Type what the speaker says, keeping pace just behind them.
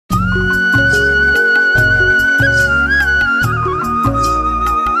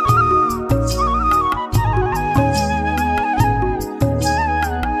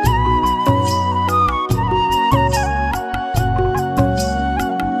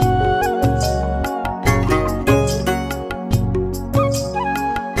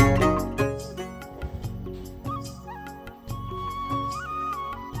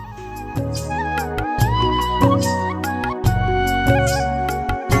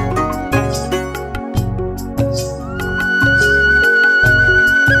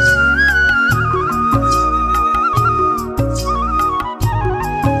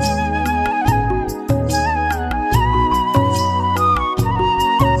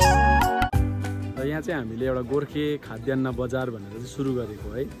यहाँ चाहिँ हामीले एउटा गोर्खे खाद्यान्न बजार भनेर चाहिँ सुरु गरेको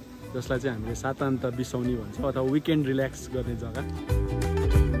है, जसलाई चाहिँ हामीले सातान्त बिसाउनी भन्छौँ अथवा विकेन्ड रिल्याक्स गर्ने जग्गा।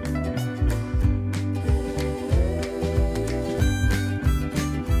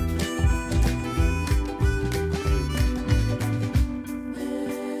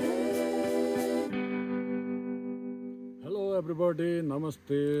 एभ्रीबडी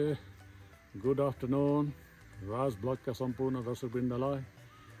नमस्ते, गुड आफ्टरनुन। राज ब्लगका सम्पूर्ण दर्शकवृन्दलाई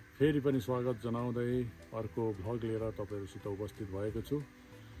फेरि पनि स्वागत जनाउँदै अर्को भ्लग लिएर तपाईहरुसित उपस्थित भएको छु।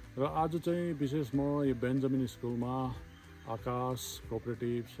 र आज चाहिँ विशेष म यो बेन्जामिन स्कुलमा आकाश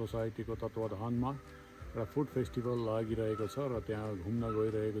कोअपरेटिभ सोसाइटीको तत्वावधानमा एउटा फुड फेस्टिभल लागिरहेको छ र त्यहाँ घुम्न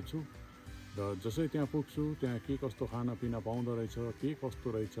गइरहेको छु। र जसै त्यहाँ पुग्छु त्यहाँ के कस्तो खानापिना पाउँदो रहेछ, के कस्तो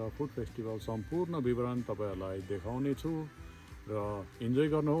रहेछ फुड फेस्टिभल सम्पूर्ण विवरण तपाईहरुलाई देखाउने छु र इन्जोय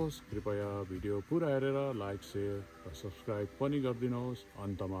गर्नुहोस्। कृपया भिडियो पुरा हेरेर लाइक, शेयर र सब्स्क्राइब पनि गरिदिनुहोस्।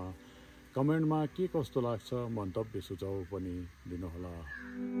 अन्तमा कमेन्टमा के कस्तो लाग्छ मन्तव्य सुझाव पनि दिनुहोला।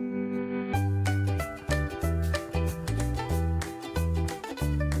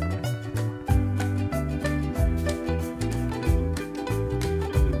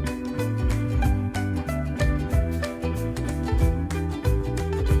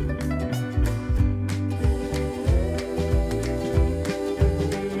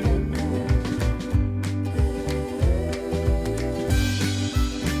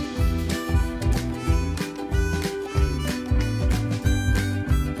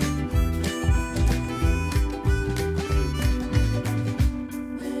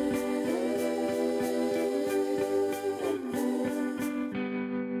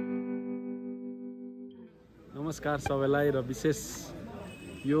 नमस्कार सबैलाई। र विशेष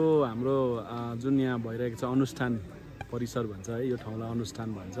यो हाम्रो जुन यहाँ भइरहेको छ अनुष्ठान परिसर भन्छ है, यो ठाउँलाई अनुष्ठान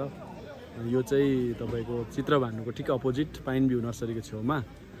भन्छ। यो चाहिँ तपाईको चित्रभानुको ठिक अपोजिट पाइन भ्यू नर्सरीको छेउमा।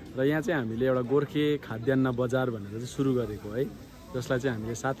 र यहाँ चाहिँ हामीले एउटा गोर्खे खाद्यान्न बजार भनेर चाहिँ सुरु गरेको है, जसलाई चाहिँ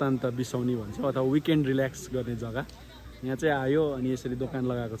हामीले सातान्त बिसाउनी भन्छौँ अथवा विकेन्ड रिल्याक्स गर्ने जग्गा। यहाँ चाहिँ आयो अनि यसरी दोकान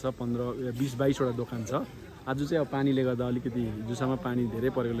लगाएको छ, 15-20-22 वटा दोकान छ। आज चाहिँ अब पानीले गर्दा अलिकति हिजोसम्म पानी धेरै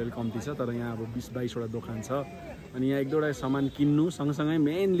परेकोले अलिक कम्ती छ, तर यहाँ अब 20-22 वटा दोकान छ। अनि यहाँ एक दुईवटा सामान किन्नु सँगसँगै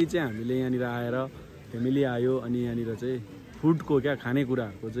मेनली चाहिँ हामीले यहाँनिर आएर फ्यामिली आयो अनि यहाँनिर चाहिँ फुडको क्या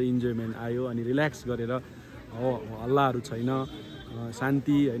खानेकुराहरूको चाहिँ इन्जोयमेन्ट आयो अनि रिल्याक्स गरेर हल्लाहरू छैन,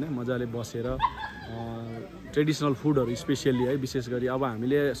 शान्ति होइन, मजाले बसेर ट्रेडिसनल फुडहरू स्पेसियली है। विशेष गरी अब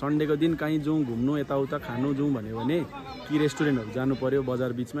हामीले सन्डेको दिन कहीँ जाउँ घुम्नु यताउता खानु जाउँ भन्यो भने कि रेस्टुरेन्टहरू जानु पर्यो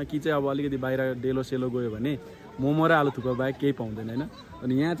बजार बिचमा, कि चाहिँ अब अलिकति बाहिर डेलो सेलो गयो भने मोमो र आलु थुक्पा बाहेक केही पाउँदैन होइन।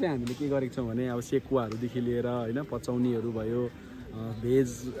 अनि यहाँ चाहिँ हामीले के गरेको छौँ भने अब सेकुवाहरूदेखि लिएर होइन पचौनीहरू भयो,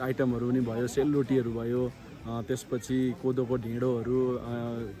 भेज आइटमहरू पनि भयो, सेलरोटीहरू भयो, त्यसपछि कोदोको ढिँडोहरू,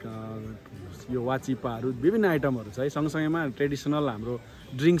 यो वाचिप्पाहरू, विभिन्न आइटमहरू छ है। सँगसँगैमा ट्रेडिसनल हाम्रो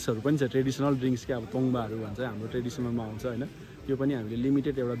ड्रिङ्क्सहरू पनि छ, ट्रेडिसनल ड्रिङ्क्स क्या अब तोङ्बाहरू भन्छ हाम्रो ट्रेडिसनलमा आउँछ होइन। यो पनि हामीले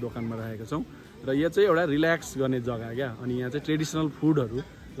लिमिटेड एउटा दोकानमा राखेका छौँ र यो चाहिँ एउटा रिल्याक्स गर्ने जग्गा क्या। अनि यहाँ चाहिँ ट्रेडिसनल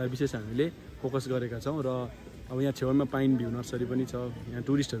फुडहरूलाई विशेष हामीले फोकस गरेका छौँ। र अब यहाँ छेउमा पाइन भ्यू नर्सरी पनि छ, यहाँ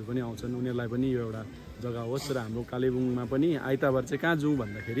टुरिस्टहरू पनि आउँछन्, उनीहरूलाई पनि यो एउटा जग्गा होस्। र हाम्रो कालेबुङमा पनि आइतबार चाहिँ कहाँ जाउँ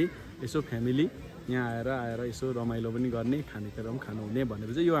भन्दाखेरि यसो फ्यामिली यहाँ आएर यसो रमाइलो पनि गर्ने, खानेकुरा पनि खानुहुने भनेर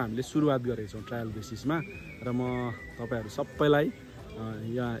चाहिँ यो हामीले सुरुवात गरेको छौँ ट्रायल बेसिसमा। र म तपाईँहरू सबैलाई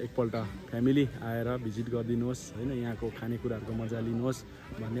यहाँ एकपल्ट फ्यामिली आएर भिजिट गरिदिनुहोस् होइन, यहाँको खानेकुराहरूको मजा लिनुहोस्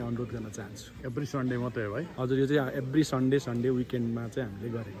भन्ने अनुरोध गर्न चाहन्छु। एभ्री सन्डे मात्रै है भाइ? हजुर, यो चाहिँ एभ्री सन्डे विकेन्डमा चाहिँ हामीले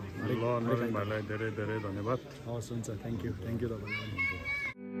गरेको। ल भाइलाई धेरै धेरै धन्यवाद। हवस्, हुन्छ, थ्याङ्क यू तपाईँलाई।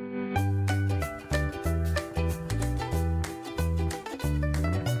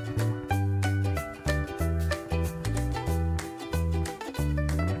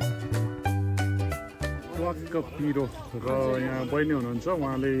 पिरो र यहाँ बहिनी हुनुहुन्छ,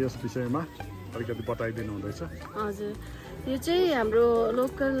 उहाँले यस विषयमा अलिकति बताइदिनु हुँदैछ। हजुर, यो चाहिँ हाम्रो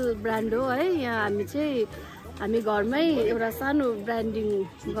लोकल ब्रान्ड हो है। यहाँ हामी घरमै एउटा सानो ब्रान्डिङ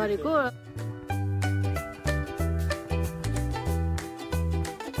गरेको।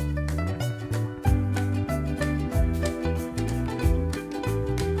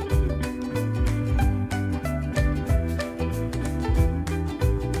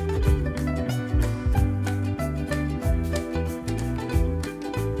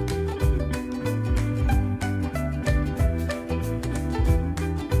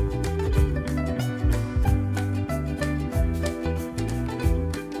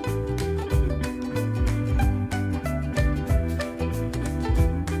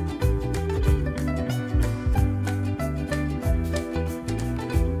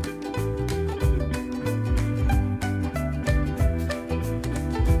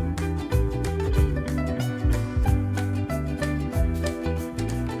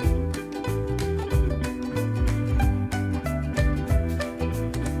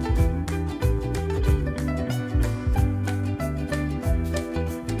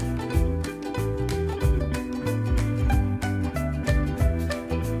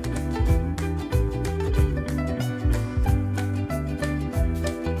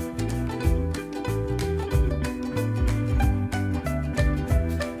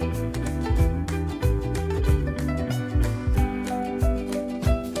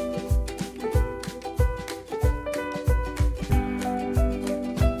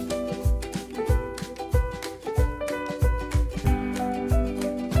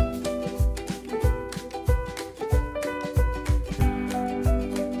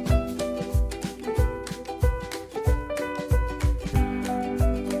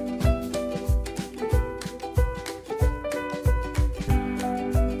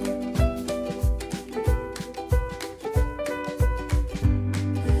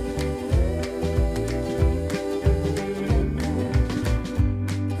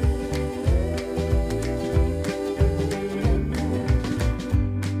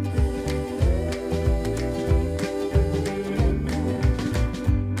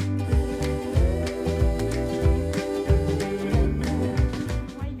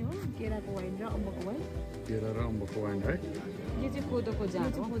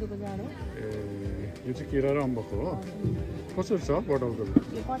 चाहिँ कोदोको जाँड हो। ए यो चाहिँ केरा र अम्बकको हो। कसरी छ बोतलको?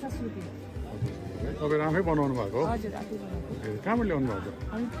 यो 50 रुपियाँ। तपाईँ आफै बनाउनु भएको हो? हजुर आफै बनाएको। ए कहाँबाट ल्याउनु भएको?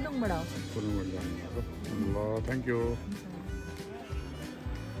 हामी पुलुङबाट आउँछ। पुलुङबाट ल्याउनु भएको। ल थ्याङ्क यू।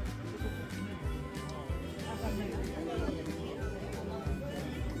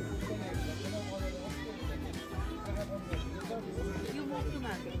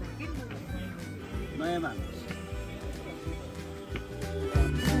 नयाँमा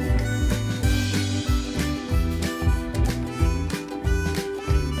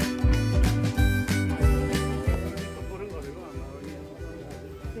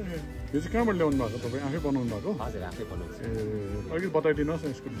यो चाहिँ कहाँबाट ल्याउनु भएको? तपाईँ आफै बनाउनु भएको? हजुर आफै बनाउँछु। ए अलिकति बताइदिनुहोस् न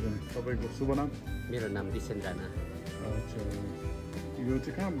यसको तपाईँको शुभ नाम? मेरो नाम विसेन्द्र राणा। अच्छा यो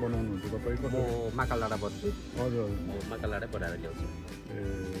चाहिँ कहाँ बनाउनुहुन्छ तपाईँको? म माकालडाँडा बस्छु। हजुर म माकालडाँडै बनाएर ल्याउँछु। ए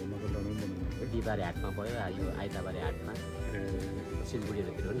माकालडाँडै बनाउनुहुन्छ? बिहिबारे हाटमा भयो, यो आइतबारे हाटमा, ए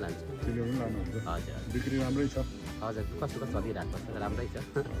सिलगढीहरूतिर पनि लान्छु। सिलगढी पनि लानुहुन्छ? हजुर बिक्री राम्रै छ? हजुर कस्तो कस्तो चलिरहेको छ, राम्रै छ।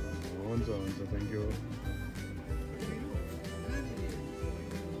 हुन्छ हुन्छ थ्याङ्क यू।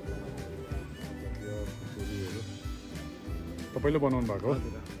 तपाईँले बनाउनु भएको हो?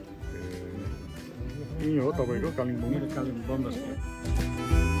 ए यहीँ हो तपाईँको कालिम्पोङ? कालिम्पोङ बन्दोबस्त।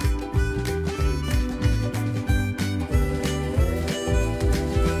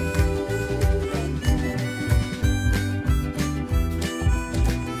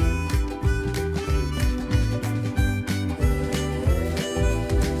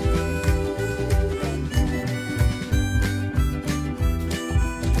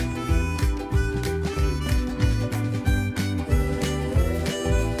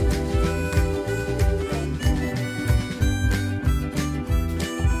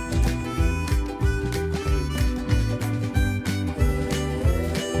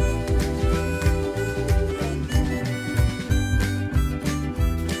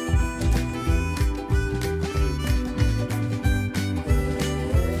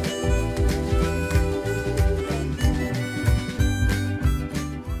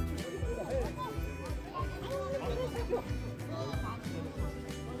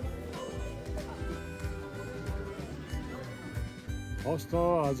 हस् त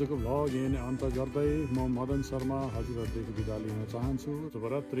आजको भ्लग यहीँ नै अन्त गर्दै म मदन शर्मा हजुरहरूदेखि बिदा लिन चाहन्छु।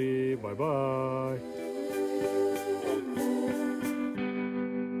 शुभरात्रि, बाई बाई।